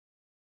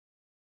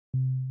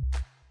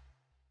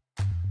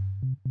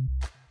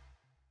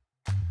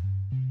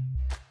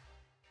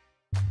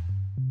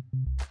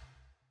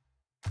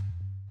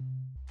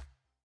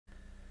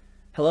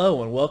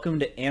Hello and welcome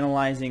to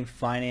Analyzing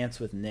Finance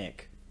with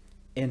Nick.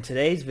 In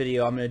today's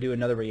video I'm going to do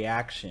another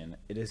reaction.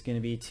 It is going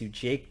to be to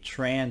Jake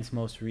Tran's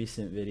most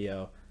recent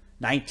video,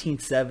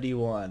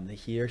 1971, the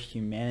year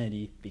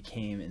humanity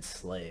became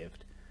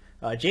enslaved.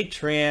 Jake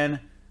Tran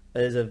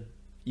is a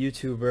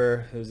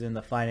YouTuber who's in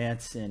the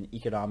finance and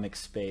economics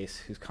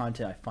space, whose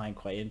content I find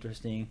quite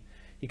interesting.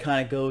 He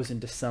kind of goes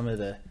into some of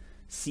the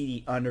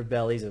seedy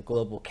underbellies of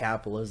global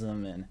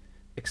capitalism and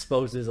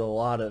exposes a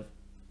lot of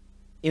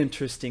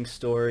interesting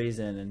stories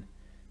in an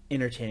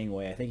entertaining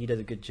way. I think he does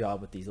a good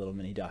job with these little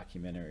mini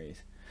documentaries.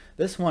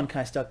 This one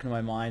kind of stuck in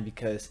my mind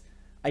because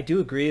I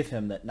do agree with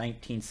him that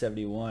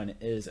 1971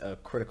 is a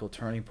critical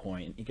turning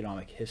point in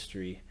economic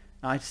history.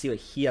 I like to see what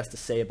he has to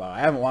say about it.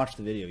 I haven't watched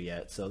the video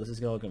yet, so this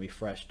is going to be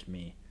fresh to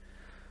me.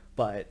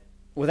 But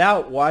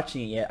without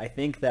watching it yet, I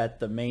think that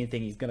the main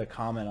thing he's going to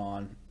comment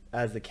on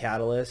as the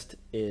catalyst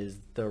is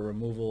the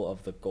removal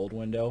of the gold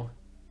window.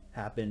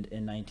 Happened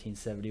in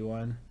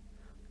 1971.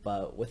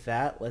 But with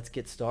that, let's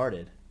get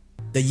started.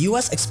 The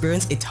US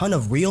experienced a ton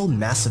of real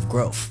massive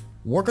growth.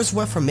 Workers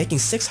went from making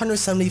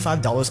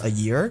 $675 a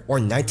year, or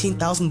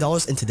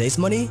 $19,000 in today's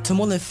money, to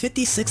more than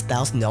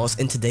 $56,000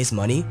 in today's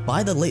money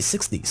by the late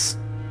 60s.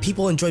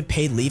 People enjoyed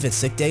paid leave and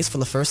sick days for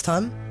the first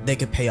time. They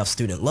could pay off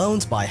student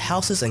loans, buy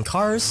houses and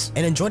cars,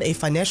 and enjoyed a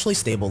financially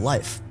stable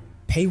life.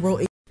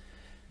 Payroll.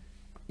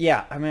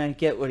 Yeah, I mean, I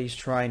get what he's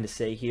trying to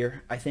say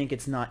here. I think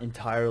it's not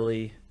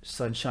entirely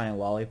sunshine and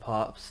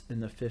lollipops in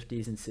the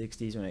 50s and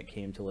 60s when it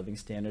came to living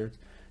standards.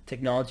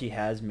 Technology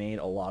has made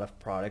a lot of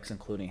products,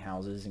 including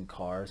houses and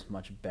cars,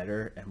 much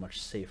better and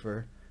much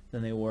safer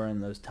than they were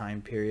in those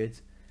time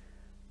periods.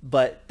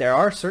 But there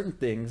are certain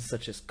things,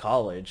 such as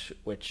college,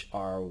 which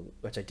I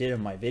did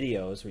in my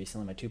videos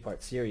recently, my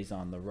two-part series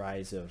on the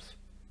rise of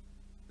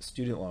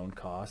student loan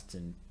costs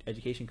and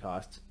education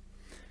costs,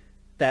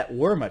 that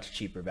were much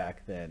cheaper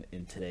back then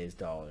in today's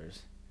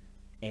dollars.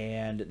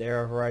 And there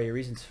are a variety of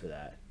reasons for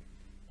that.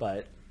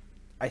 But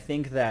I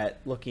think that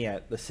looking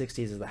at the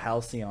 60s as the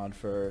halcyon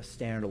for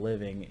standard of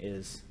living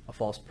is a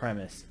false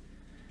premise.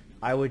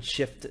 I would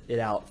shift it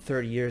out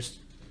 30 years,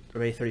 or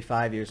maybe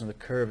 35 years on the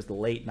curve as the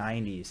late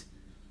 90s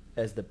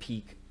as the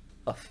peak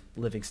of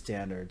living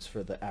standards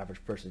for the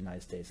average person in the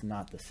United States,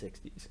 not the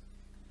 60s.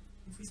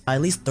 By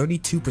at least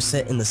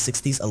 32% in the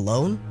 60s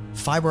alone.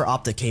 Fiber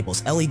optic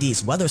cables,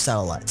 LEDs, weather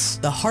satellites,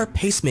 the heart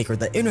pacemaker,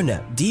 the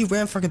internet,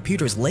 DRAM for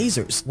computers,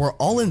 lasers were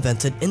all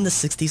invented in the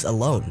 60s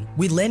alone.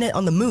 We landed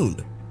on the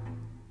moon.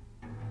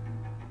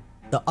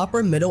 The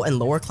upper, middle, and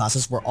lower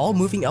classes were all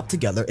moving up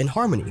together in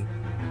harmony.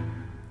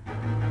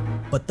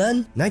 But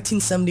then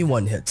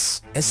 1971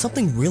 hits, and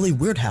something really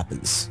weird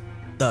happens.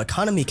 The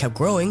economy kept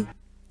growing.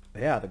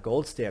 Yeah, the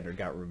gold standard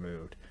got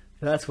removed.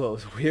 That's what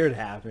was weird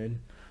happened.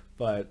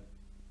 But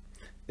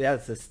yeah,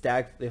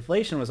 the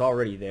inflation was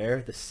already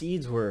there. The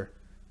seeds were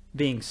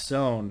being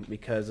sown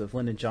because of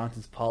Lyndon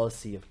Johnson's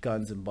policy of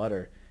guns and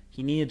butter.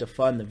 He needed to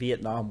fund the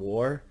Vietnam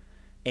War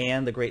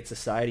and the Great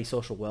Society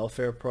social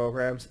welfare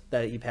programs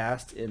that he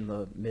passed in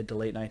the mid to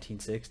late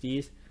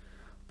 1960s.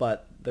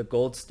 But the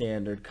gold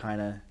standard kind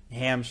of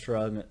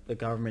hamstrung the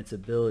government's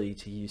ability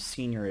to use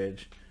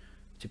seigniorage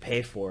to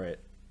pay for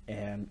it.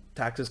 And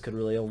taxes could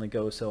really only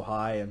go so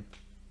high, and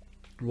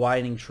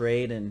widening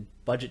trade and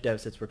budget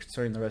deficits were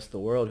concerning the rest of the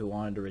world, who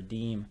wanted to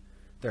redeem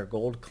their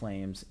gold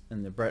claims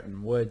in the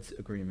Bretton Woods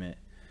agreement.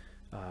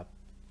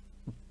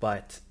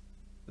 But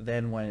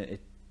then when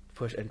it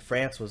pushed, and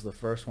France was the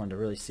first one to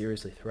really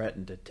seriously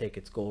threaten to take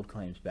its gold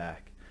claims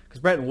back.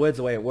 Because Bretton Woods,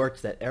 the way it worked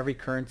is that every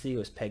currency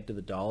was pegged to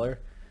the dollar,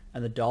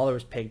 and the dollar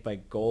was pegged by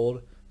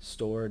gold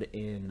stored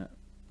in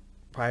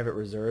private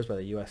reserves by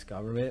the U.S.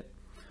 government.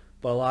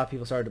 But a lot of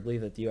people started to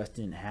believe that the U.S.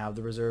 didn't have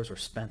the reserves or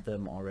spent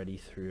them already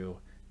through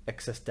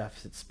excess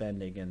deficit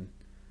spending, and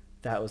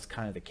that was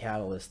kind of the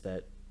catalyst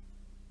that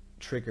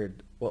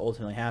triggered what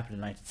ultimately happened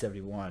in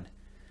 1971.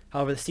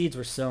 However, the seeds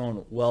were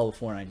sown well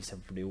before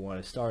 1971.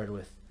 It started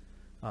with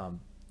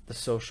the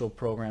social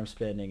program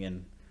spending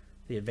and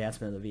the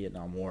advancement of the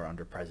Vietnam War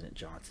under President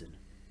Johnson.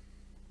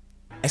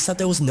 Except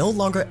there was no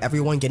longer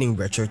everyone getting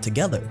richer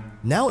together.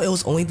 Now it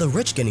was only the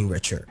rich getting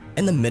richer,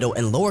 and the middle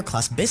and lower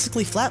class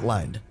basically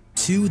flatlined.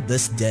 To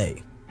this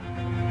day.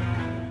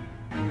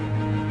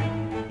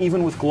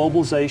 Even with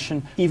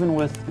globalization, even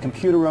with the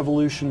computer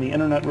revolution, the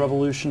internet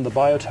revolution, the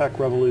biotech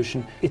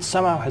revolution, it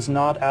somehow has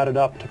not added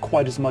up to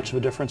quite as much of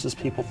a difference as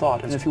people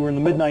thought. And if you were in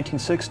the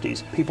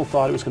mid-1960s, people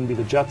thought it was going to be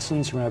the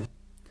Jetsons.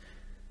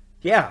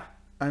 Yeah,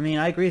 I mean,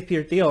 I agree with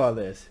Peter Thiel on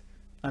this.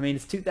 I mean,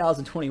 it's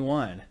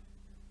 2021.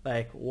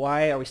 Like,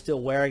 why are we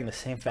still wearing the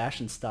same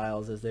fashion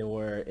styles as they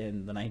were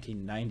in the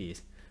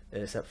 1990s,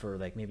 except for,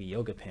 like, maybe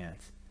yoga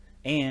pants?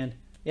 And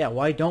yeah,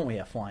 why don't we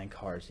have flying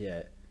cars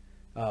yet?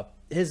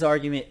 His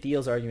argument,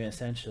 Thiel's argument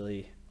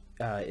essentially,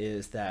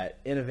 is that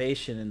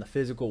innovation in the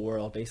physical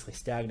world basically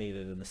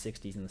stagnated in the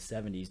 60s and the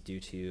 70s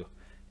due to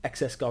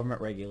excess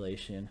government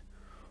regulation,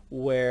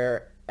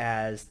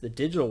 whereas the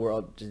digital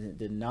world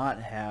did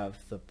not have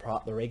the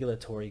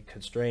regulatory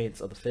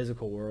constraints of the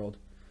physical world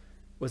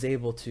was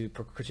able to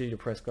continue to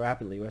progress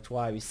rapidly. That's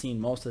why we've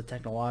seen most of the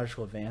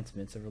technological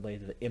advancements are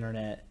related to the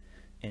internet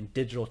and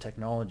digital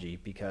technology,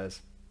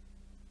 because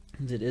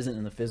it isn't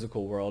in the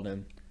physical world,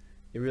 and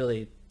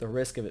the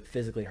risk of it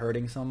physically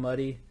hurting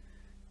somebody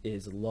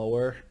is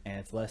lower,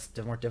 and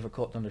it's more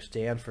difficult to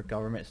understand for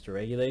governments to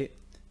regulate.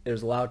 It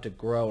is allowed to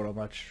grow in a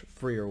much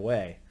freer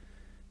way,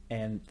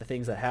 and the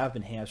things that have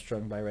been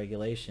hamstrung by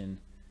regulation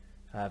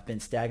have been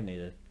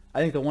stagnated. I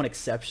think the one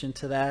exception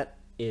to that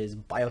is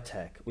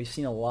biotech. We've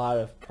seen a lot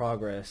of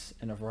progress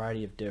in a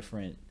variety of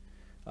different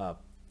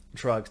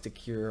drugs to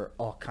cure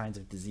all kinds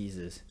of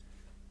diseases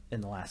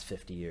in the last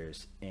 50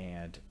 years,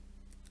 and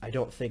I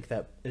don't think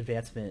that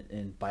advancement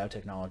in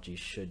biotechnology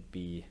should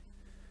be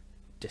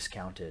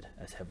discounted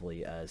as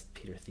heavily as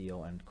Peter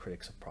Thiel and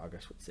critics of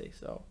progress would say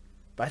so.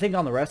 But I think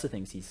on the rest of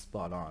things, he's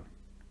spot on.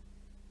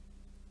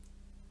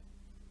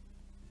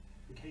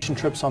 Vacation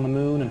trips on the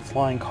moon and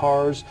flying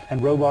cars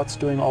and robots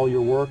doing all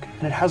your work,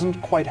 and it hasn't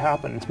quite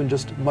happened. It's been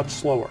just much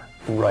slower.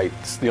 Right.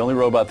 The only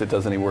robot that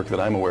does any work that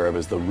I'm aware of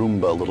is the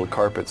Roomba little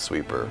carpet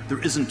sweeper. There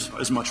isn't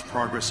as much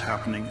progress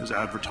happening as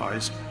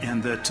advertised,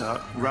 and that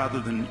rather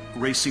than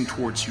racing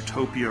towards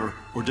utopia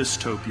or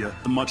dystopia,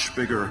 the much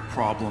bigger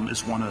problem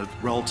is one of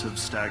relative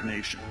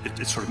stagnation.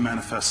 It sort of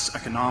manifests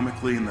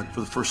economically, and that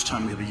for the first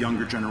time we have a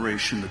younger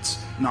generation that's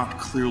not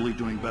clearly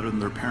doing better than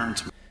their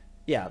parents.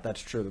 Yeah,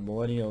 that's true. The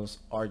millennials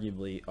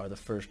arguably are the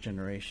first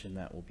generation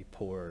that will be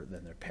poorer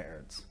than their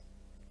parents.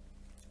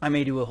 I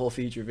may do a whole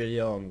feature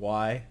video on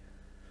why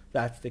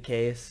that's the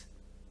case,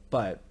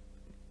 but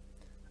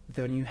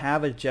when you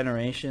have a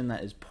generation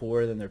that is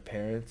poorer than their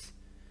parents,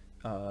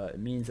 it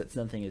means that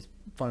something is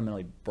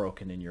fundamentally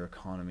broken in your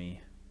economy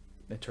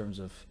in terms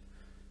of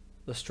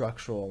the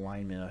structural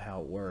alignment of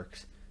how it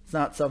works. It's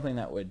not something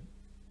that would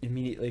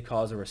immediately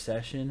cause a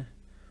recession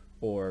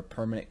or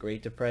permanent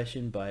Great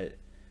Depression, but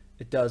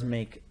it does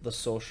make the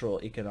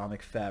social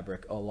economic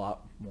fabric a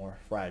lot more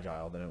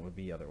fragile than it would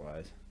be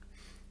otherwise.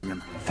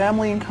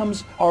 Family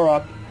incomes are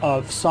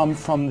up, some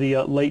from the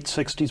late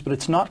 60s, but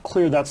it's not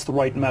clear that's the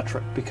right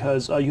metric,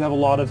 because you have a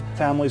lot of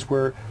families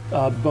where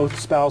both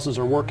spouses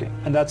are working,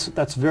 and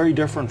that's very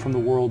different from the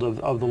world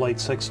of the late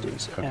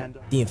 60s. And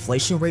The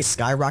inflation rate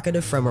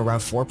skyrocketed from around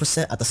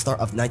 4% at the start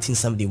of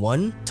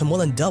 1971 to more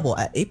than double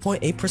at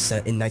 8.8%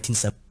 in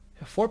 1970.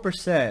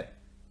 4%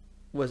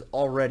 was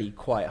already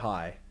quite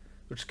high,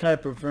 which kind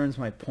of confirms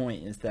my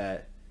point, is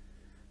that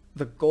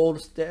the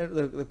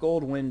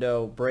gold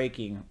window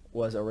breaking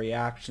was a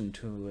reaction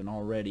to an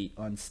already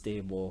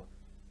unstable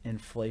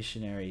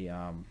inflationary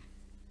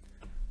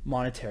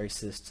monetary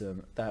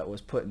system that was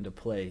put into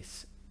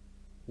place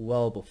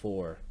well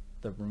before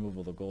the removal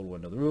of the gold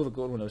window. The removal of the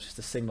gold window is just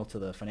a signal to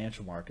the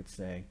financial markets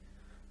saying,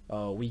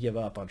 oh, we give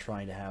up on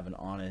trying to have an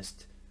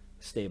honest,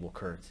 stable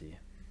currency.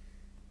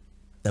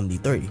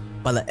 73.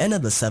 By the end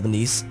of the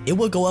 70s, it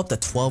would go up to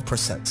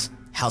 12%.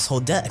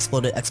 Household debt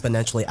exploded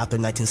exponentially after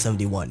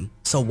 1971.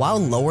 So while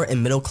lower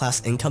and middle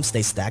class incomes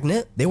stayed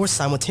stagnant, they were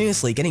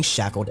simultaneously getting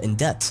shackled in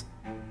debt.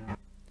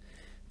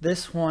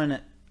 This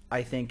one,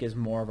 I think, is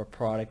more of a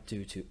product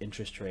due to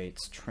interest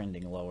rates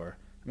trending lower.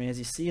 I mean, as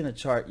you see in the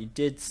chart, you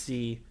did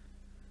see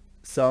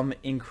some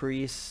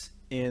increase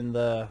in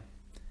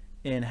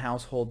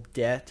household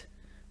debt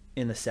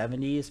in the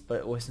 70s, but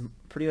it was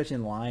pretty much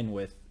in line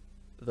with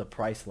the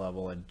price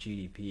level and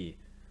GDP.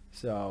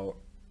 So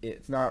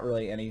it's not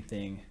really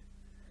anything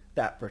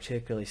that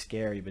particularly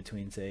scary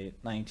between, say,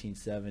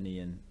 1970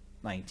 and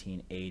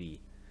 1980.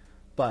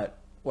 But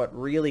what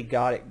really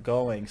got it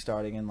going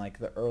starting in like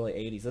the early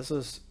 80s, this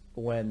was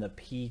when the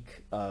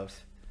peak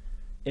of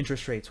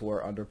interest rates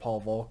were under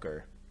Paul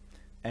Volcker,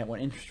 and when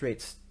interest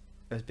rates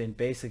has been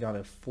basically on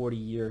a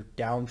 40-year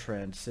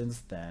downtrend since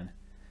then,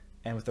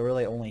 and with the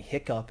really only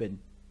hiccup in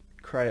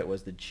credit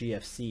was the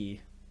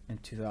GFC in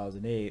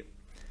 2008.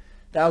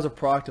 That was a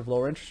product of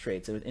lower interest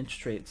rates. And with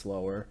interest rates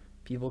lower,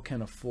 people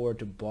can afford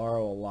to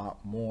borrow a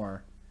lot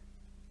more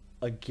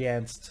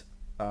against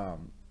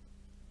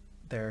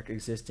their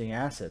existing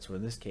assets, or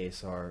in this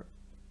case are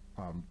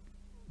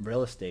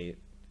real estate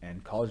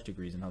and college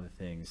degrees and other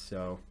things.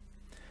 So,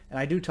 and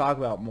I do talk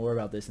about more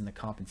about this in the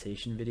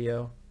compensation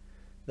video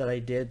that I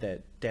did,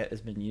 that debt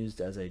has been used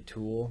as a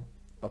tool,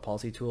 a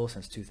policy tool,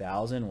 since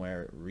 2000,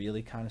 where it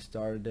really kind of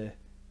started to,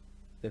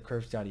 the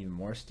curves got even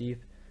more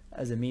steep,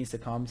 as a means to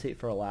compensate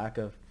for a lack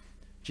of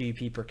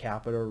GDP per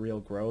capita, real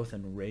growth,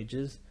 and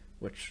wages,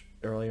 which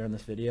earlier in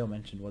this video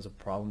mentioned was a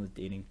problem that's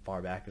dating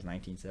far back as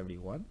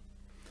 1971.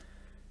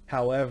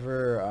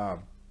 However,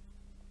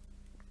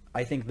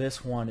 I think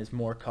this one is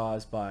more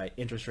caused by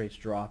interest rates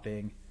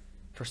dropping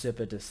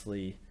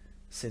precipitously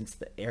since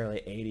the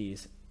early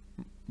 80s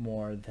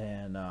more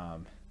than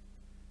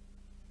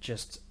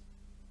just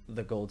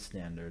the gold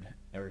standard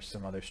or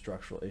some other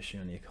structural issue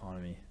in the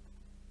economy.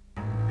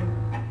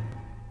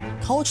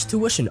 College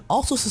tuition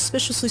also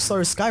suspiciously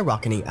started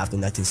skyrocketing after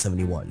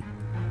 1971.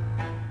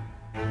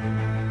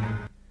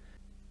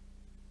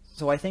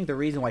 So I think the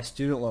reason why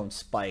student loans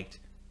spiked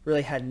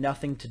really had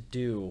nothing to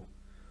do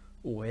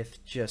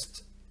with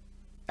just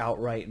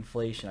outright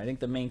inflation. I think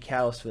the main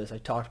catalyst for this I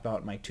talked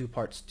about in my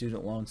two-part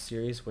student loan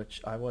series,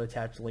 which I will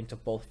attach a link to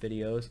both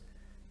videos.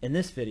 In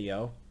this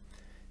video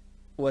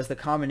was the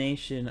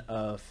combination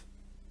of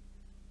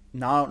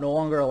no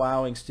longer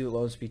allowing student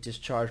loans to be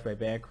discharged by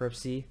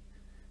bankruptcy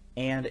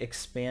and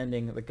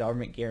expanding the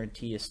government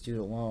guarantee of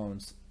student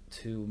loans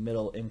to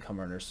middle income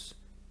earners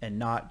and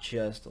not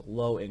just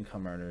low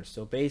income earners.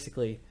 So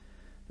basically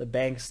the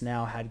banks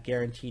now had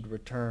guaranteed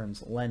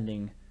returns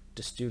lending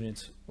to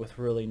students with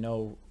really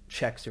no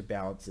checks or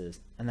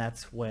balances, and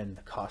that's when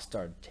the cost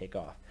started to take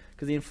off,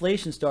 because the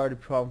inflation started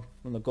from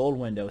the gold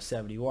window of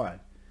 71,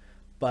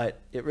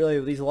 but it really,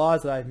 these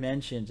laws that I've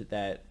mentioned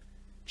that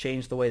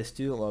changed the way the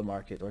student loan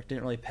market worked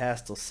didn't really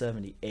pass till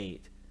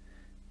 78,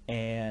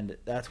 and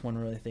that's when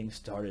really things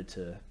started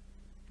to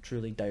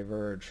truly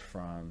diverge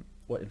from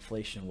what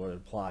inflation would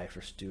apply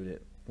for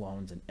student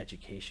loans and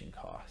education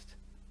costs.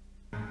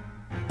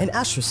 And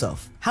ask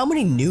yourself, how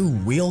many new,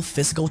 real,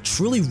 physical,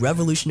 truly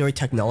revolutionary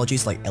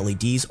technologies like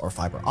LEDs or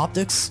fiber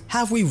optics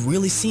have we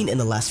really seen in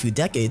the last few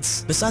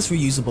decades besides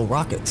reusable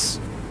rockets?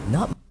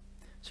 Not.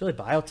 It's really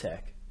biotech.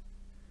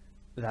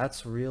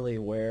 That's really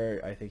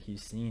where I think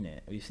you've seen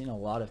it. You've seen a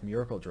lot of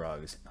miracle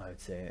drugs, I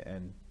would say,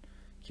 and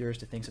cures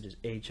to things such as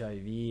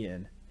HIV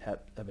and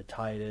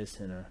hepatitis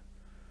and a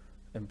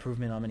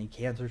improvement on many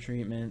cancer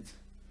treatments.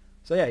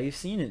 So yeah, you've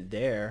seen it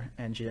there,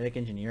 and genetic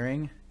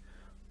engineering,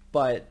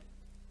 but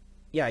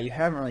yeah, you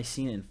haven't really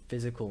seen it in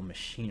physical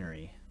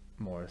machinery,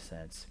 more in a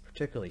sense,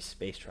 particularly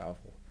space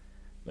travel.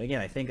 But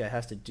again, I think that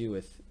has to do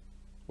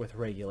with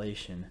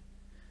regulation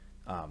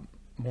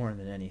more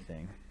than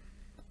anything.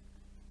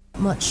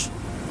 Much.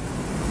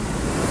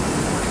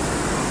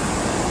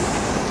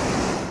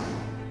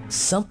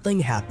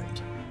 Something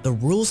happened. The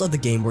rules of the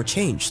game were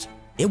changed.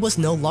 It was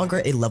no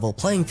longer a level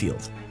playing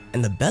field.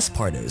 And the best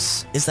part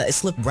is that it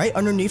slipped right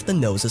underneath the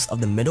noses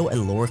of the middle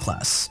and lower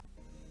class.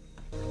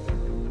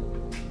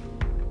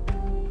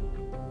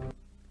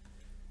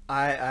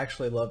 I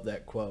actually love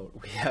that quote.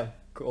 We have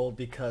gold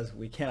because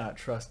we cannot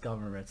trust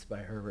governments, by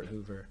Herbert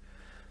Hoover.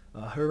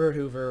 Herbert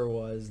Hoover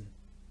was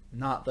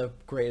not the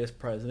greatest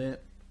president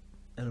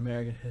in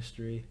American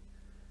history,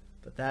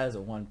 but that is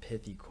a one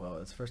pithy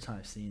quote. It's the first time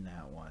I've seen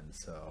that one,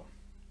 so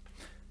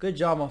good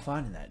job on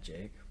finding that,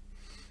 Jake.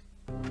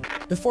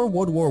 Before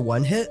World War I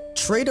hit,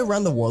 trade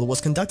around the world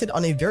was conducted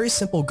on a very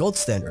simple gold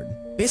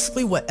standard.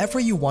 Basically, whatever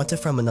you wanted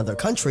from another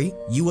country,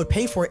 you would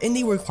pay for in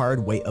the required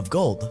weight of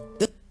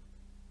gold.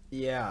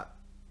 Yeah,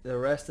 the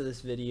rest of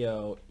this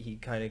video, he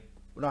kind of,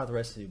 not the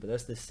rest of it, but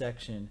that's this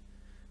section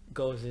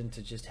goes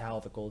into just how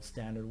the gold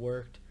standard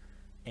worked,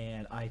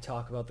 and I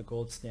talk about the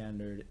gold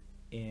standard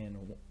in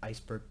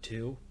Iceberg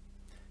 2,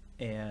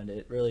 and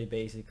it really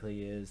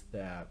basically is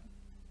that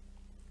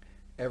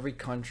every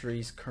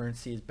country's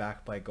currency is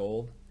backed by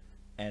gold,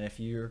 and if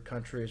your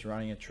country is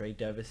running a trade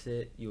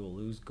deficit, you will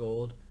lose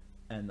gold,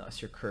 and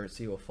thus your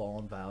currency will fall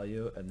in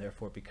value and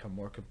therefore become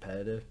more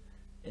competitive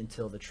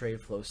until the trade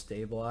flows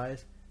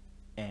stabilize.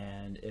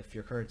 And if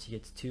your currency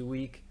gets too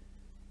weak,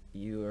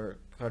 your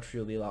country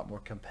will be a lot more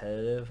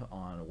competitive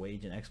on a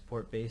wage and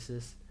export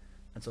basis,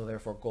 and so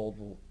therefore gold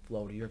will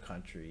flow to your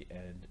country,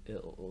 and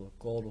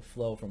gold will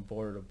flow from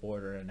border to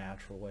border in a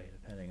natural way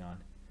depending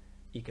on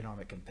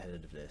economic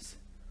competitiveness.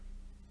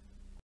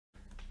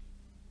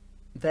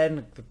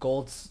 Then the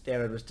gold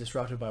standard was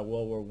disrupted by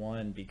World War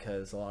I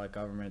because a lot of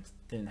governments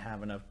didn't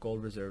have enough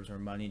gold reserves or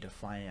money to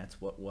finance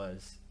what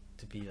was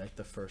to be like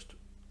the first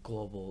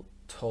global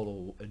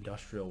total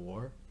industrial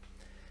war,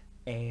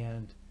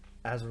 and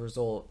as a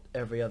result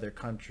every other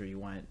country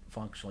went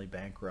functionally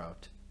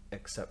bankrupt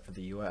except for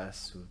the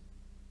US, who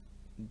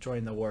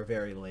joined the war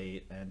very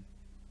late and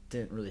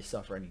didn't really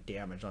suffer any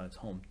damage on its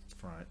home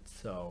front,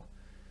 so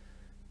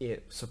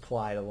it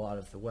supplied a lot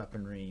of the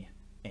weaponry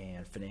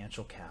and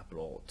financial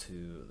capital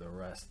to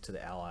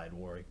the Allied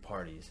warring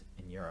parties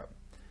in Europe,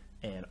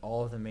 and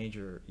all of the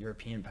major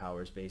European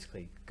powers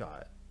basically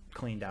got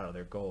cleaned out of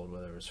their gold,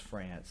 whether it was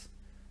France,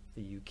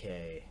 the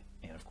UK,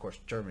 and of course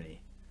Germany,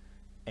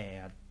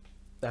 and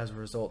as a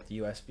result the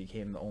US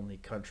became the only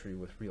country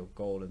with real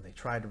gold, and they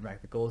tried to bring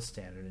back the gold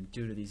standard, and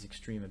due to these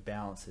extreme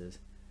imbalances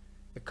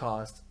it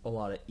caused a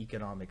lot of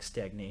economic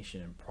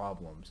stagnation and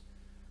problems.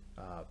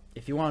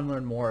 If you want to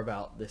learn more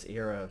about this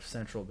era of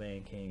central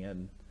banking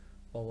and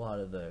a lot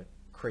of the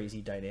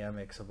crazy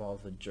dynamics of all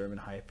of the German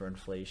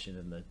hyperinflation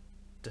and the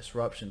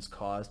disruptions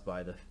caused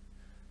by the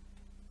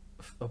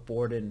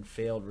aborted and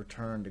failed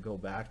return to go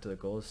back to the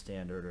gold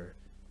standard, or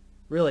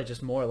really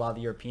just more, a lot of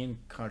the European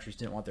countries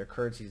didn't want their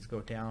currencies to go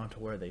down to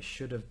where they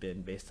should have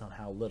been based on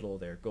how little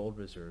their gold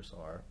reserves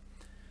are,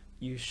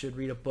 you should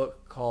read a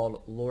book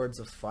called Lords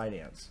of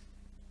Finance.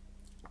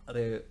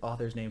 The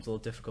author's name's a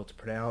little difficult to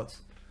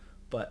pronounce,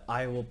 but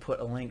I will put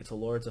a link to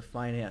Lords of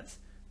Finance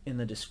in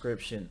the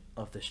description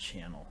of this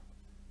channel.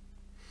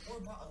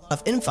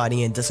 Of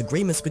infighting and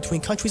disagreements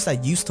between countries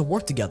that used to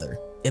work together.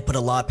 It put a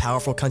lot of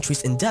powerful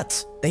countries in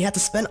debt. They had to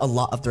spend a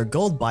lot of their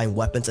gold buying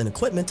weapons and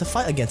equipment to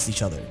fight against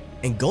each other,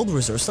 and gold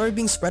reserves started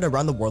being spread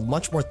around the world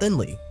much more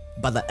thinly.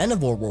 By the end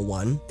of World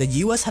War I, the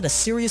US had a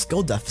serious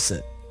gold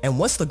deficit. And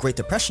once the Great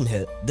Depression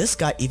hit, this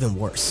got even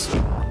worse.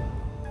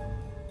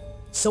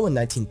 So in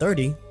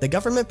 1930, the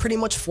government pretty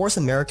much forced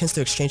Americans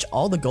to exchange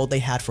all the gold they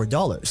had for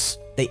dollars.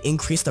 They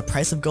increased the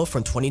price of gold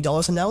from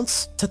 $20 an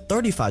ounce to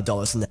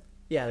 $35 an ounce.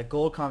 Yeah, the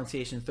gold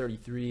confiscation in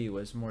 33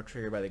 was more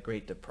triggered by the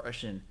Great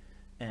Depression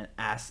and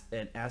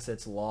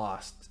assets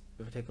lost,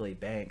 particularly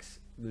banks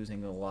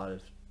losing a lot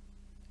of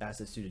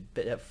assets due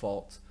to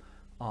defaults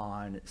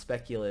on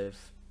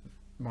speculative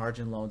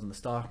margin loans in the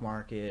stock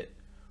market,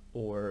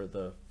 or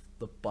the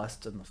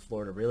bust in the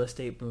Florida real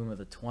estate boom of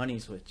the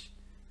 20s, which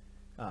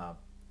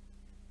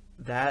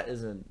that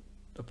is a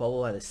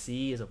Bubble by the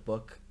Sea is a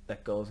book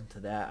that goes into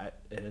that.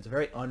 It's a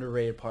very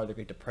underrated part of the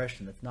Great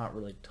Depression that's not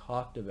really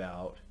talked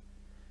about,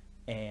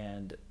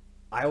 and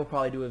I will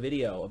probably do a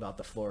video about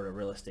the Florida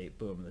real estate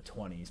boom in the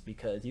 20s,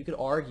 because you could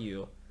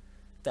argue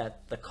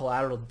that the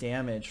collateral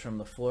damage from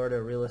the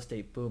Florida real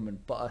estate boom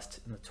and bust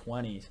in the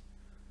 20s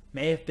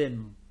may have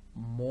been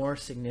more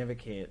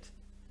significant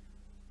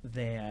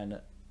than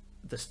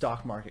the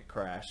stock market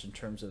crash in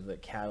terms of the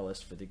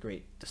catalyst for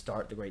to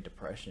start the Great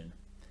Depression.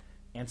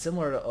 And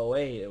similar to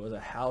 '08, it was a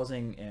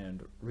housing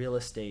and real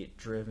estate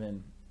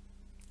driven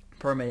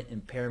permanent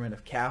impairment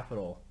of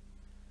capital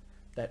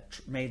that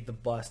made the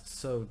bust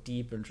so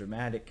deep and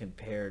dramatic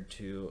compared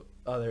to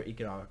other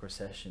economic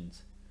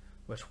recessions,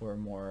 which were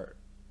more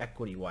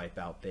equity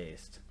wipeout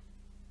based,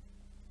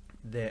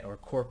 or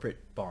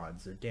corporate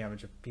bonds, or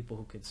damage of people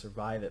who could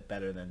survive it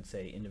better than,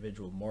 say,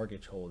 individual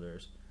mortgage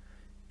holders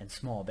and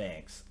small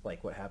banks,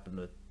 like what happened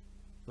with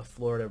the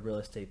Florida real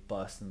estate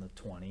bust in the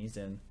 20s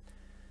and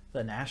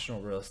the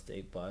national real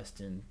estate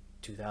bust in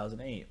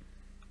 2008.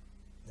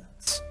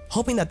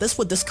 Hoping that this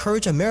would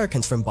discourage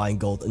Americans from buying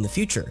gold in the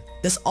future.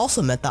 This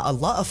also meant that a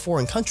lot of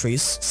foreign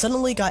countries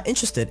suddenly got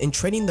interested in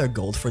trading their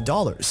gold for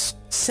dollars.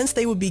 Since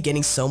they would be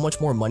getting so much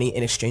more money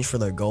in exchange for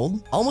their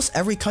gold, almost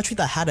every country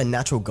that had a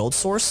natural gold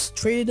source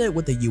traded it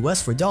with the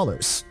US for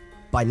dollars.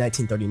 By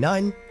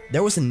 1939,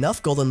 there was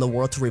enough gold in the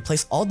world to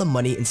replace all the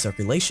money in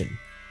circulation.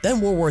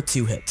 Then World War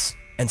II hit,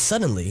 and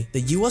suddenly,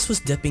 the US was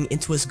dipping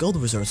into its gold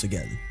reserves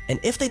again. And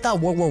if they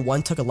thought World War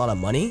I took a lot of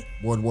money,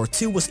 World War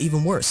II was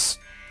even worse.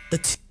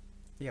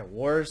 Yeah,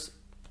 wars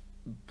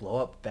blow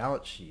up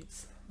balance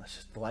sheets. That's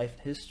just life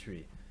and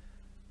history.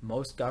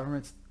 Most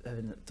governments'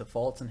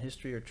 defaults in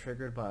history are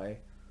triggered by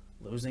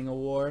losing a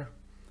war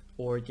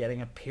or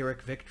getting a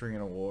Pyrrhic victory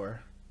in a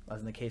war, as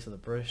in the case of the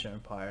British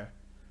Empire,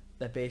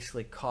 that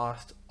basically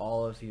cost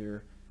all of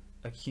your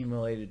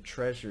accumulated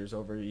treasures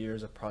over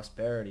years of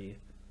prosperity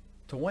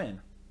to win.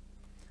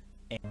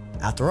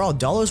 After all,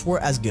 dollars were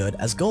as good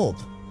as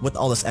gold. With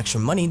all this extra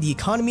money, the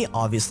economy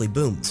obviously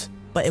boomed,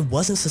 but it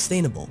wasn't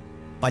sustainable.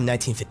 By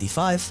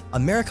 1955,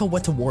 America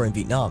went to war in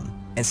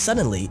Vietnam, and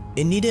suddenly,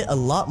 it needed a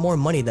lot more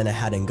money than it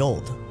had in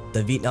gold.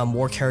 The Vietnam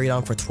War carried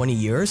on for 20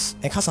 years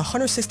and cost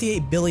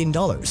 $168 billion,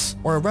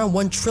 or around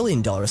 $1 trillion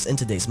in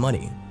today's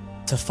money.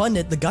 To fund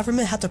it, the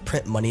government had to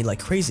print money like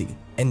crazy,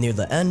 and near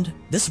the end,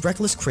 this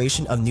reckless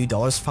creation of new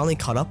dollars finally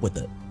caught up with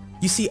it.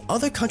 You see,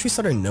 other countries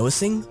started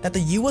noticing that the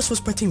US was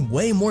printing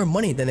way more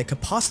money than it could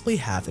possibly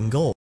have in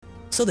gold.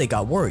 So they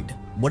got worried.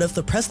 What if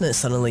the president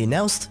suddenly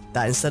announced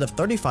that instead of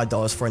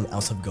 $35 for an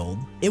ounce of gold,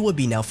 it would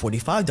be now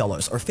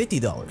 $45 or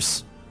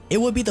 $50? It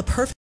would be the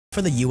perfect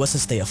for the US to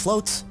stay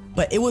afloat,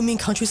 but it would mean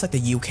countries like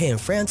the UK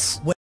and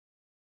France would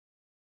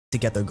to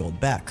get their gold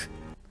back.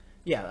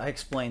 Yeah, I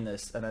explained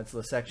this, and that's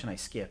the section I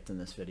skipped in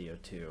this video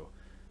too,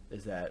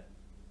 is that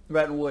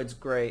Bretton Woods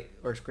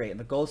works great, and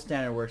the gold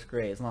standard works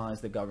great as long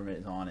as the government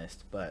is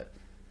honest, but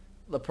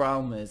the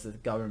problem is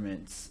that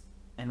governments,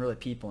 and really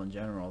people in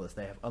general, is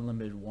they have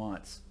unlimited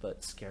wants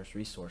but scarce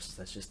resources.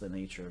 That's just the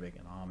nature of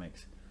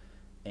economics.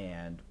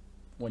 And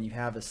when you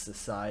have a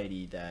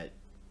society that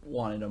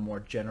wanted a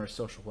more generous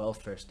social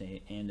welfare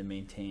state and to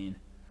maintain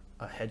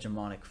a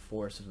hegemonic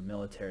force of the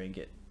military and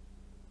get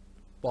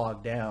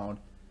bogged down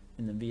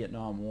in the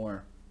Vietnam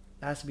War,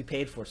 it has to be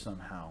paid for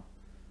somehow.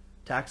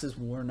 Taxes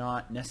were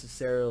not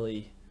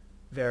necessarily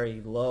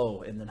very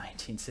low in the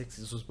 1960s.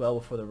 This was well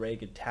before the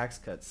Reagan tax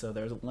cuts, so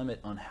there's a limit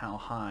on how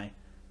high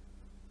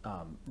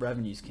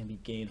revenues can be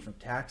gained from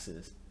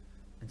taxes.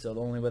 And so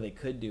the only way they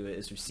could do it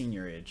is through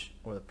seigniorage,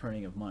 or the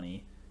printing of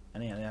money.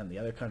 And then the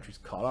other countries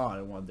caught on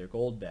and wanted their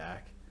gold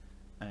back.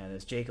 And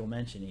as Jake will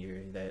mention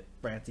here, that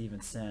France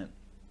even sent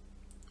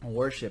a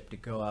warship to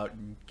go out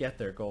and get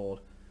their gold.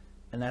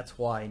 And that's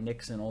why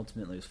Nixon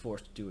ultimately was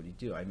forced to do what he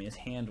did. I mean, his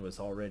hand was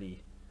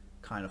already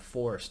kind of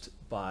forced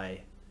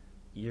by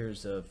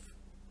years of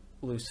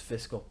loose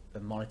fiscal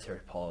and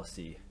monetary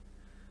policy.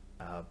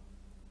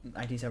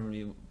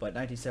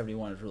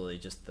 1971 is really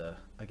just the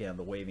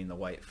waving the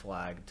white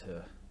flag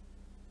to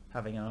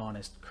having an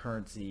honest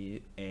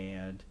currency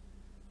and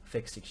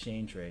fixed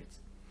exchange rates.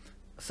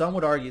 Some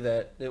would argue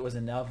that it was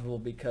inevitable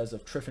because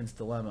of Triffin's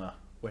dilemma,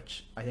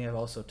 which I think I've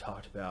also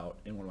talked about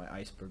in one of my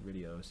Iceberg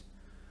videos.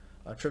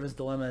 Triffin's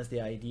dilemma is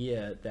the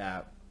idea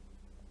that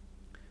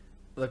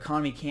the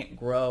economy can't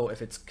grow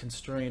if it's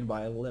constrained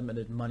by a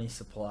limited money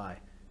supply,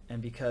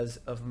 and because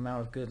of the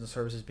amount of goods and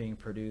services being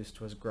produced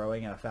was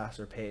growing at a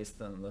faster pace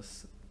than the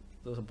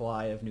the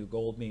supply of new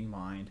gold being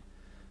mined,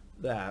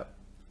 that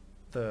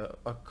the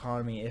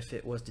economy, if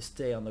it was to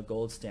stay on the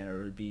gold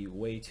standard, would be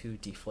way too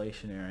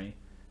deflationary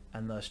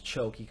and thus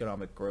choke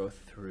economic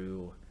growth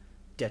through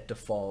debt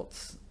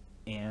defaults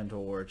and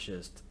or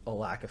just a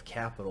lack of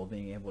capital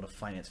being able to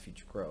finance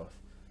future growth.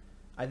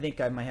 I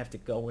think I might have to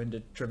go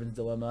into Driven's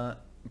dilemma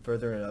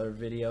further in another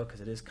video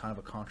because it is kind of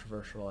a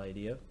controversial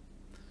idea.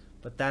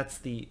 But that's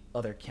the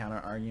other counter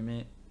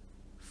argument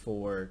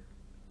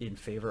in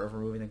favor of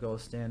removing the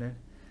gold standard.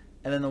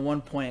 And then the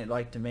one point I'd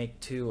like to make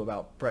too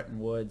about Bretton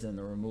Woods and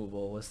the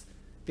removal was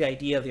the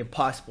idea of the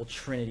impossible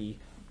Trinity,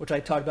 which I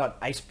talked about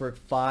in Iceberg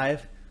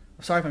 5.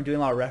 I'm sorry if I'm doing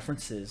a lot of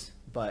references,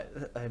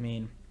 but I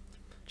mean,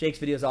 Jake's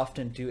videos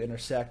often do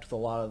intersect with a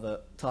lot of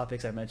the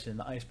topics I mentioned in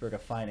the Iceberg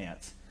of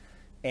finance.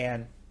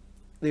 And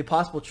the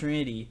impossible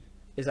Trinity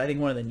is, I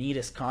think, one of the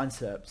neatest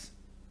concepts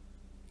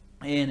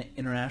in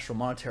international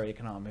monetary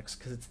economics,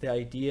 because it's the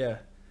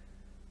idea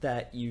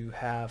that you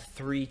have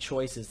three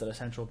choices that a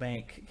central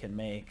bank can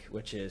make,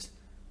 which is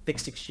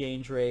fixed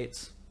exchange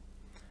rates,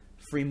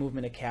 free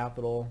movement of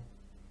capital,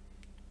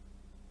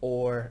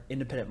 or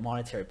independent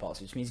monetary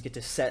policy, which means you get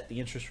to set the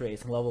interest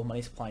rates and level of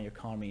money supply in your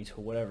economy to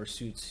whatever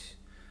suits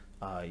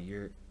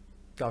your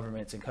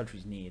governments and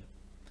countries need.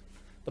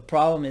 The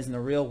problem is, in the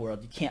real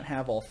world, you can't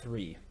have all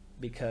three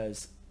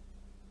because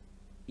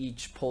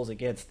each pulls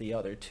against the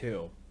other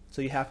two.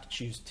 So you have to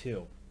choose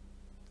two.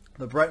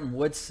 The Bretton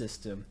Woods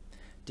system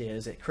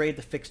is it created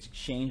the fixed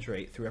exchange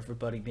rate through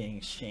everybody being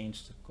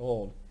exchanged to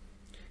gold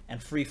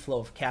and free flow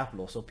of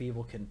capital so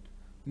people can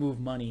move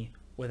money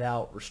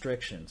without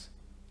restrictions.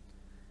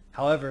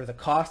 However, the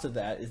cost of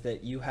that is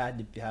that you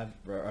had to have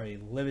a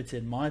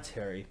limited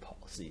monetary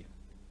policy.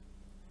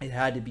 It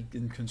had to be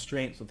in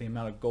constraints with the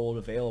amount of gold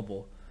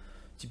available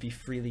to be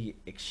freely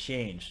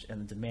exchanged,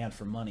 and the demand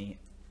for money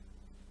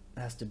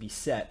has to be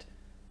set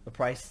at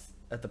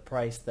the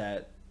price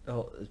that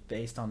is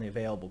based on the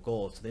available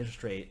gold. So the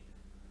interest rate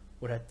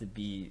would have to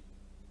be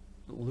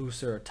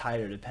looser or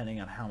tighter depending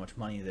on how much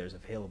money there's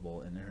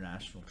available in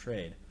international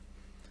trade.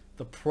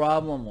 The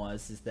problem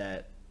is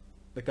that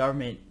the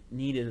government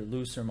needed a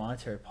looser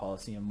monetary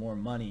policy and more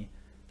money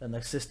than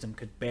the system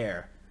could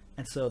bear,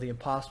 and so the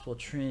impossible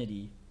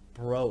Trinity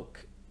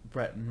broke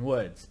Bretton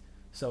Woods.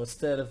 So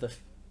instead of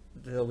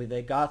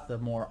they got the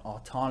more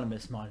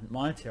autonomous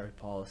monetary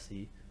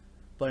policy,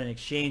 but in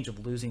exchange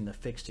of losing the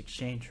fixed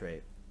exchange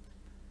rate.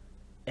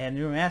 And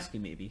you're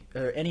asking maybe,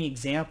 are there any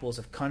examples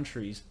of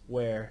countries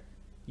where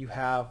you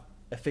have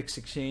a fixed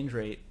exchange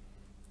rate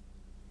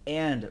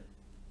and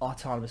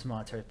autonomous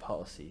monetary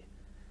policy?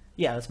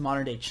 Yeah, that's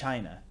modern day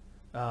China.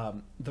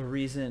 The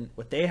reason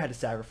what they had to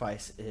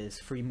sacrifice is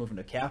free movement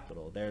of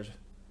capital. There's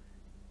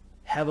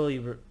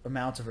heavily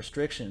amounts of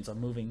restrictions on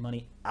moving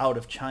money out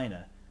of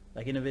China.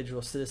 Like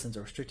individual citizens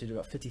are restricted to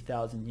about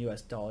 $50,000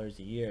 US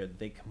a year that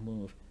they can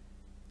move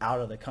out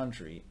of the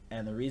country.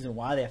 And the reason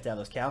why they have to have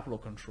those capital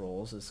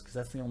controls is because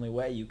that's the only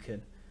way you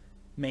can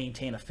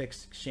maintain a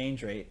fixed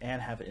exchange rate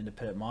and have an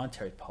independent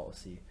monetary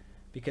policy.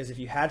 Because if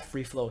you had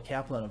free flow of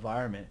capital in an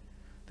environment,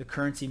 the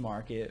currency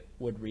market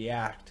would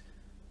react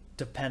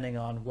depending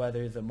on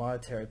whether the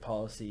monetary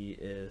policy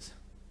is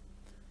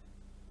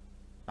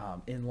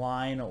in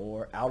line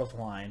or out of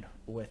line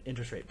with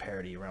interest rate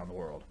parity around the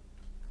world.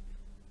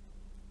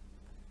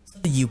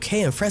 The UK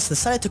and France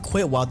decided to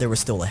quit while they were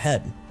still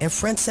ahead, and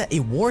France sent a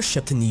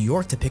warship to New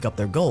York to pick up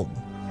their gold.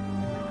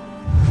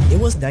 It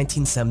was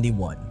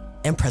 1971,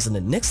 and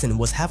President Nixon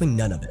was having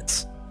none of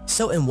it.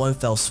 So in one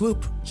fell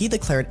swoop, he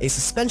declared a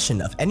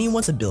suspension of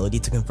anyone's ability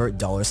to convert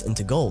dollars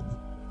into gold.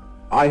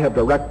 I have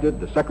directed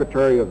the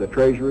Secretary of the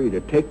Treasury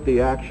to take the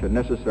action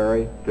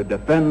necessary to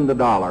defend the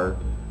dollar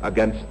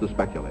against the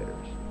speculators.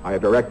 I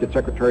have directed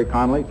Secretary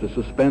Connolly to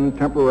suspend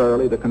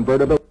temporarily the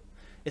convertibility.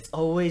 It's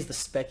always the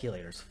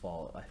speculators'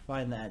 fault. I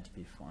find that to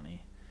be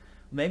funny.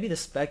 Maybe the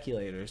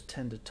speculators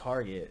tend to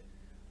target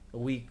a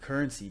weak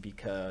currency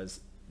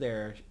because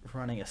they're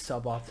running a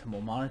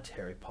suboptimal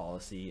monetary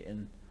policy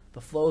and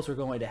the flows are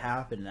going to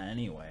happen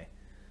anyway.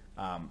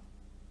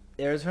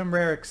 There's some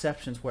rare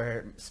exceptions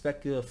where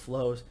speculative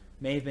flows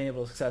may have been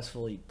able to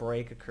successfully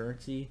break a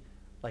currency,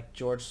 like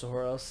George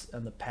Soros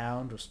and the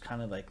pound was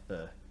kind of like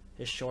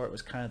his short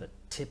was kind of the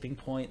tipping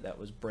point that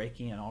was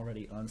breaking an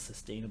already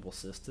unsustainable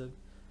system.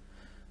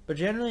 But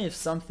generally, if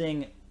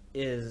something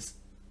is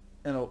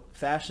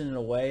fashioned in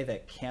a way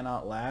that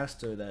cannot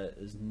last or that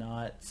is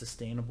not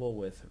sustainable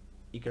with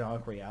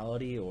economic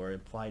reality or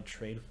implied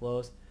trade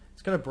flows,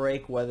 it's going to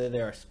break whether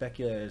there are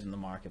speculators in the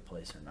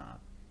marketplace or not.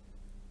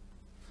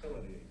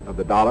 Of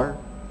the dollar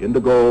into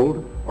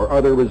gold or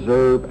other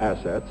reserve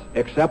assets,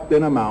 except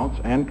in amounts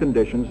and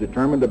conditions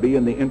determined to be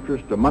in the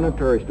interest of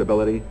monetary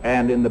stability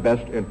and in the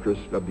best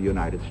interest of the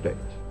United States.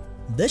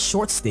 This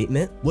short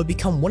statement would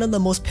become one of the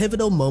most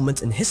pivotal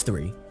moments in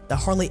history that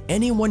hardly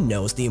anyone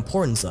knows the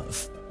importance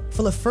of.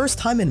 For the first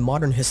time in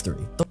modern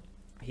history,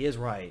 he is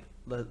right.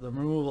 The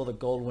removal of the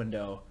gold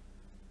window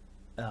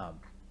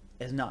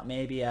is not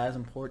maybe as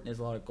important as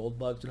a lot of gold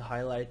bugs would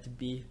highlight it to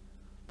be,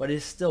 but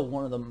it's still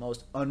one of the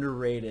most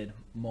underrated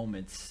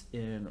moments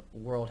in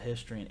world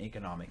history and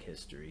economic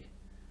history,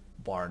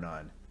 bar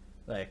none.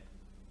 Like,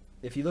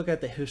 if you look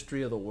at the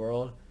history of the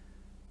world,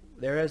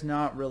 there has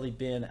not really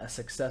been a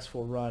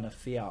successful run of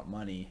fiat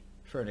money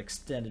for an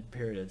extended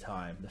period of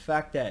time. The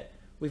fact that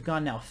we've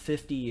gone now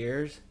 50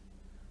 years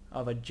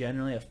of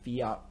generally a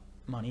fiat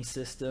money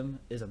system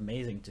is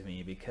amazing to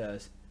me,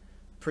 because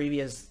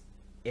previous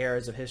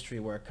eras of history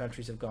where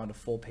countries have gone to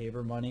full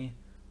paper money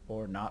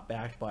or not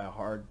backed by a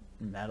hard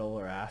metal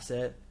or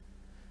asset,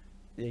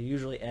 they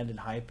usually end in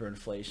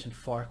hyperinflation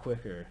far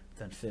quicker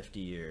than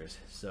 50 years.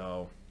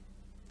 So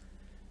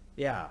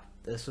yeah,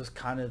 this was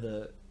kind of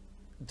the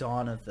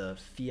dawn of the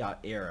fiat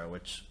era,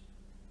 which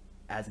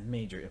has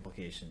major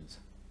implications.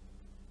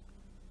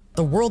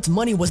 The world's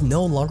money was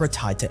no longer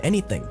tied to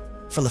anything.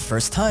 For the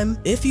first time,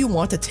 if you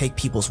want to take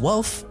people's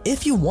wealth,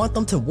 if you want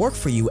them to work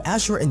for you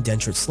as your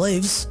indentured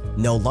slaves,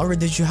 no longer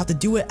did you have to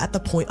do it at the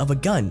point of a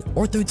gun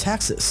or through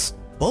taxes,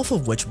 both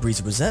of which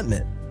breeds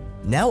resentment.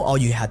 Now all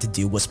you had to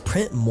do was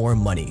print more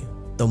money.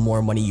 The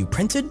more money you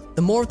printed,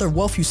 the more of their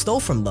wealth you stole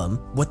from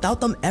them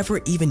without them ever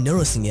even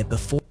noticing it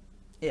before.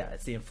 Yeah,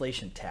 it's the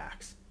inflation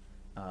tax.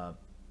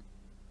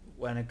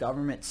 When a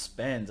government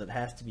spends, it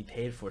has to be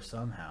paid for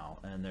somehow,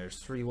 and there's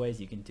three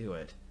ways you can do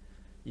it.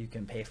 You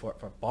can pay for it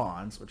for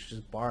bonds, which is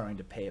just borrowing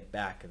to pay it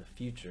back in the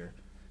future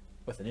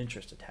with an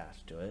interest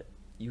attached to it.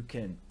 You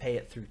can pay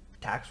it through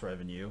tax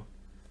revenue,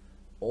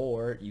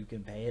 or you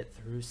can pay it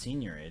through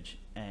seigniorage.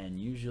 And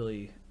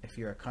usually, if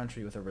you're a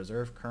country with a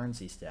reserve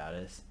currency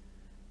status,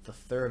 the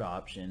third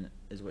option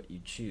is what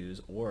you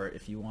choose. Or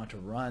if you want to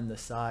run the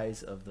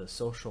size of the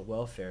social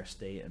welfare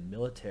state and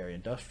military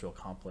industrial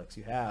complex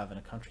you have in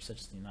a country such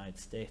as the United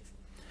States,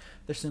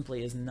 there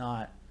simply is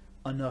not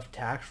enough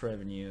tax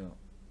revenue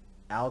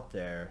out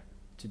there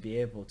to be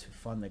able to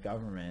fund the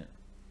government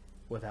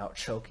without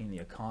choking the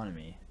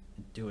economy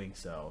in doing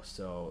so.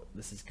 So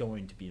this is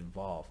going to be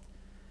involved.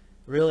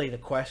 Really, the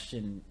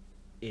question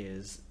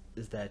is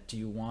that, do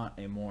you want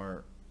a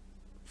more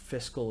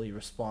fiscally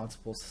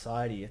responsible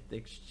society at the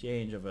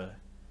exchange of a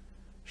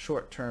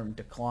short-term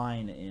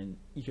decline in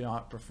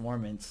economic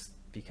performance,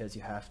 because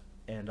you have,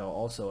 and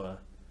also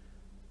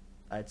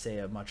I'd say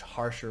a much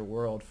harsher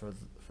world for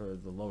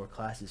the lower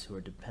classes who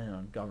are dependent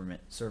on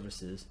government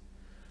services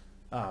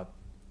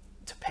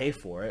to pay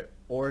for it?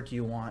 Or do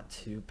you want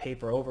to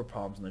paper over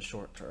problems in the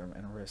short term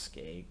and risk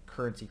a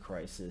currency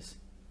crisis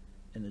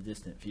in the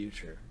distant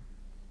future?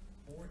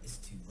 Or it's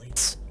too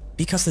late.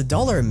 Because the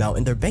dollar amount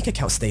in their bank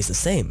account stays the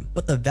same,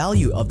 but the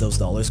value of those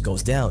dollars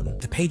goes down,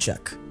 the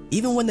paycheck,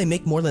 even when they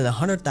make more than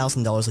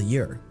 $100,000 a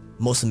year.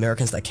 Most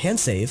Americans that can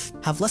save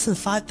have less than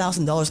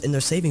 $5,000 in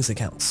their savings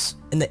accounts,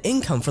 and the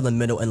income for the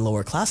middle and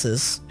lower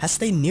classes has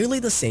stayed nearly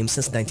the same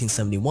since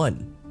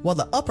 1971, while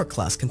the upper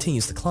class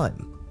continues to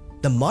climb.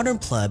 The modern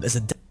pleb is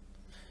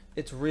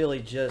It's really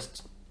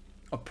just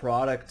a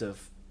product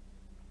of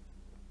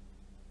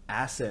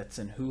assets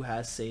and who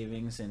has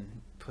savings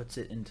and puts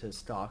it into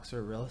stocks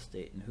or real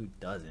estate and who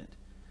doesn't.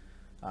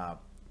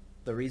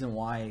 The reason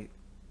why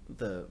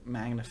the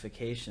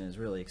magnification has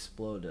really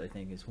exploded, I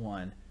think, is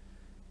one,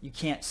 you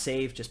can't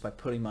save just by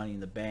putting money in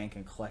the bank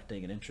and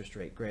collecting an interest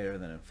rate greater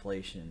than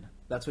inflation.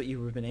 That's what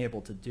you've been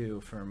able to do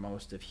for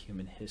most of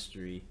human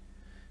history,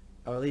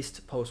 or at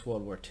least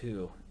post-World War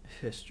II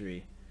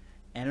history,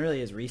 and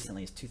really as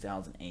recently as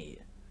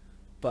 2008.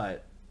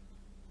 But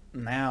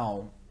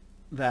now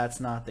that's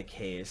not the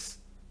case,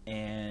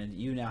 and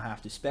you now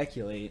have to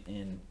speculate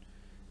in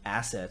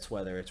assets,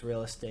 whether it's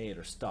real estate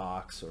or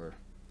stocks or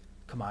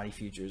commodity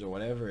futures or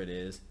whatever it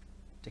is,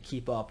 to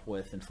keep up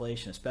with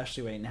inflation,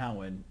 especially right now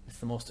when it's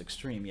the most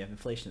extreme. You have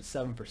inflation at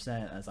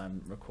 7% as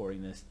I'm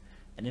recording this,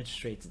 and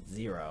interest rates at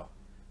 0.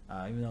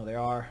 Even though there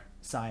are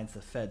signs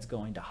the Fed's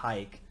going to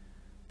hike,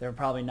 they're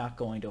probably not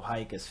going to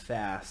hike as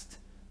fast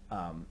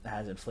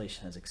as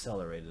inflation has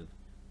accelerated.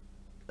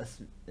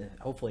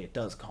 Hopefully it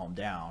does calm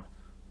down,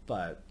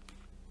 but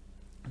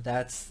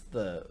that's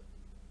the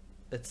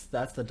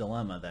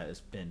dilemma that has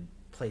been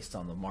placed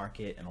on the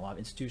market, and a lot of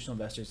institutional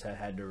investors have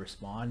had to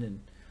respond, and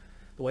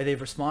the way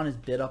they've responded is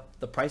bid up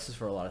the prices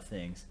for a lot of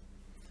things.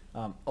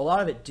 A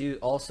lot of it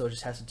also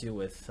just has to do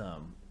with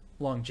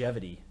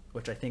longevity,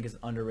 which I think is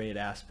an underrated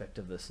aspect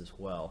of this as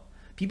well.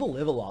 People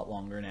live a lot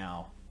longer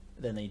now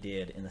than they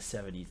did in the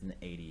 70s and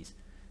the 80s.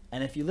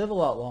 And if you live a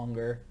lot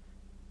longer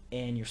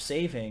and you're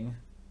saving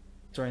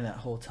during that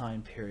whole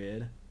time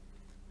period,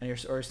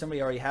 and or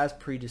somebody already has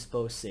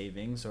predisposed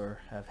savings or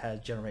have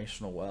had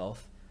generational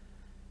wealth,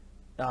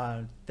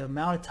 the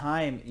amount of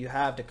time you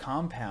have to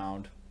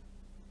compound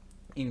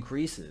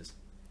increases.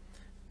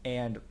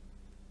 And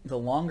the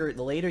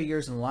later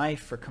years in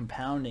life for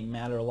compounding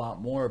matter a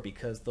lot more,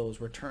 because those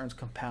returns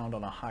compound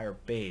on a higher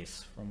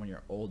base from when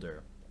you're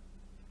older.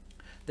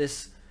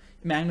 This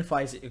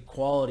magnifies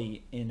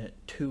equality in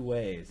 2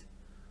 ways.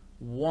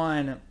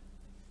 One,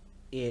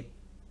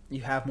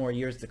 you have more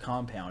years to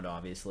compound,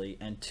 obviously,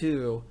 and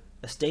 2,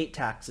 estate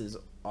taxes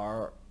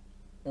are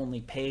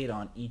only paid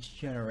on each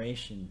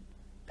generation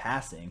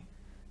passing,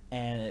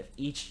 And if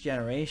each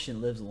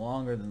generation lives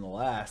longer than the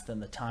last,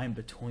 then the time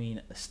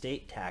between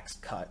estate tax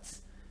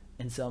cuts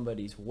and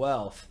somebody's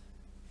wealth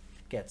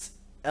gets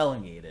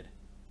elongated.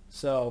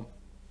 So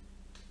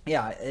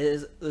yeah,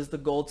 is the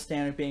gold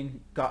standard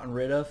being gotten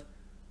rid of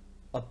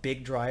a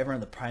big driver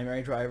and the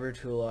primary driver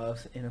to a lot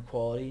of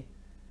inequality?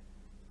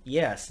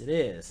 Yes, it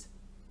is.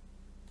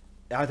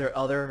 Are there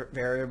other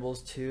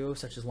variables too,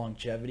 such as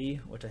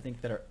longevity, which I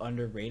think that are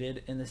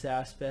underrated in this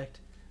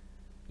aspect?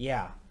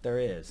 Yeah, there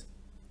is.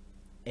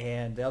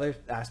 And the other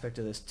aspect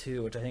of this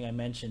too, which I think I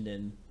mentioned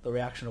in the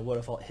reaction to What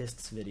If All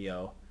Hists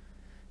video,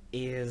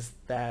 is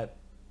that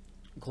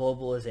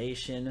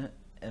globalization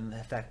and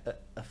the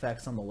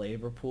effects on the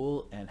labor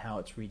pool and how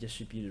it's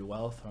redistributed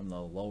wealth from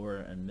the lower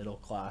and middle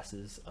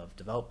classes of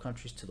developed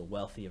countries to the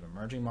wealthy of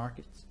emerging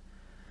markets.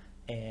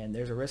 And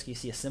there's a risk you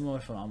see a similar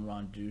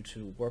phenomenon due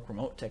to work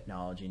remote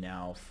technology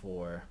now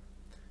for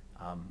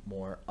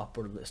more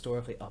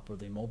historically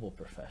upwardly mobile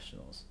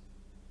professionals.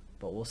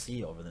 But we'll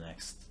see over the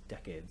next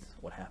decades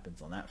what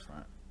happens on that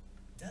front.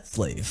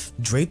 Slave,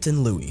 draped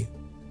in Louis.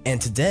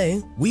 And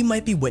today, we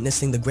might be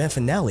witnessing the grand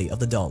finale of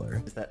the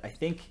dollar. Is that I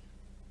think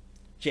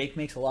Jake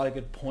makes a lot of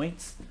good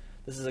points.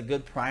 This is a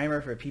good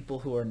primer for people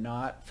who are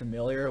not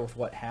familiar with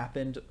what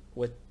happened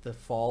with the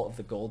fall of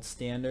the gold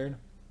standard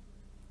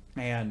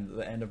and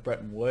the end of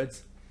Bretton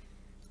Woods.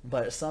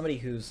 But as somebody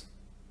who's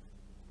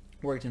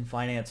worked in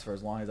finance for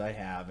as long as I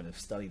have and have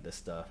studied this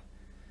stuff,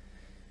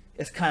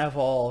 it's kind of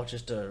all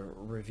just a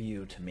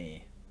review to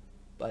me.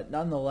 But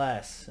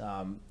nonetheless,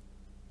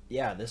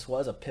 yeah, this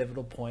was a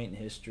pivotal point in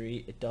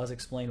history. It does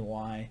explain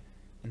why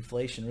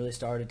inflation really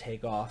started to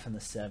take off in the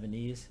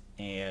 70s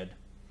and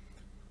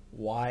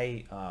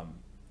why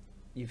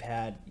you've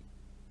had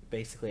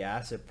basically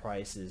asset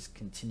prices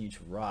continue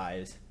to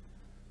rise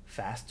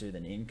faster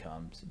than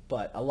incomes.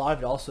 But a lot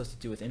of it also has to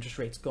do with interest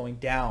rates going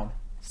down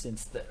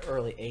since the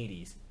early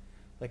 80s.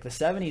 Like the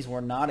 70s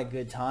were not a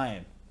good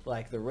time.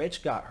 Like the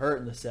rich got hurt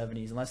in the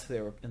 70s unless they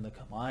were in the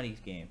commodities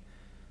game.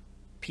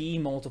 P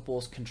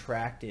multiples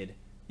contracted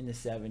in the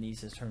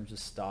 70s in terms of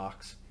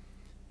stocks,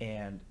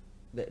 and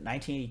that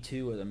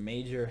 1982 was a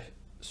major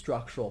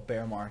structural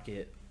bear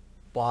market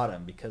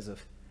bottom because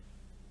of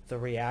the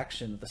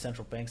reaction that the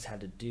central banks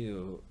had to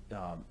do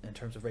in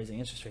terms of raising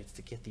interest rates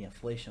to get the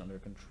inflation under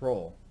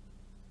control.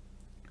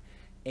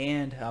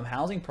 And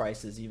housing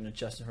prices, even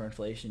adjusted for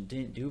inflation,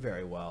 didn't do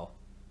very well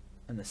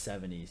in the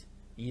 70s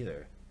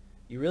either.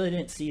 You really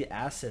didn't see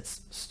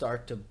assets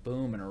start to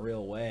boom in a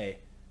real way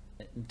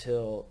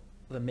until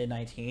the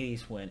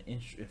mid-1980s when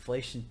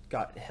inflation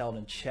got held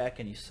in check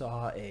and you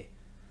saw a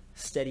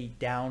steady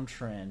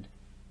downtrend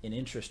in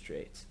interest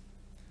rates.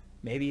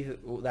 Maybe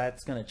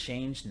that's going to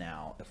change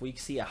now. If we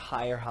see a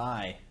higher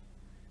high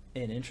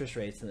in interest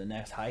rates in the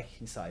next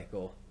hiking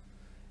cycle,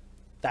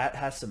 that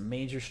has some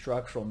major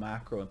structural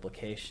macro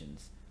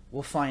implications.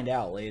 We'll find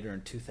out later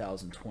in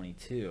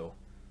 2022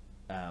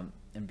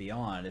 and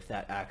beyond if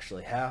that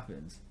actually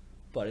happens,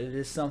 but it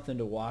is something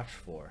to watch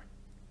for.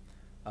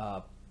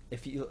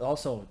 If you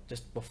also,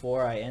 just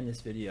before I end this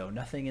video,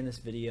 nothing in this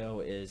video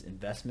is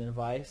investment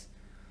advice.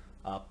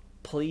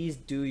 Please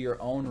do your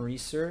own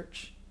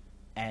research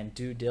and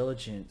due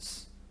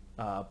diligence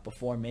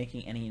before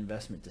making any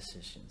investment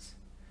decisions.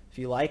 If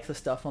you like the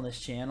stuff on this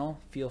channel,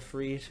 feel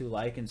free to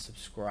like and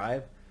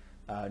subscribe.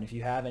 And if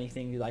you have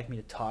anything you'd like me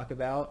to talk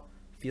about,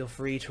 feel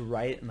free to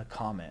write it in the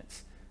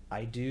comments.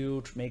 I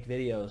do make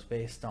videos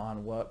based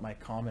on what my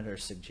commenters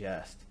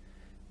suggest.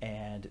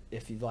 And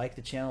if you like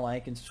the channel,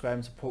 like and subscribe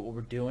and support what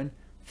we're doing.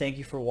 Thank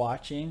you for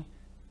watching,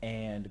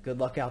 and good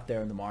luck out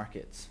there in the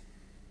markets.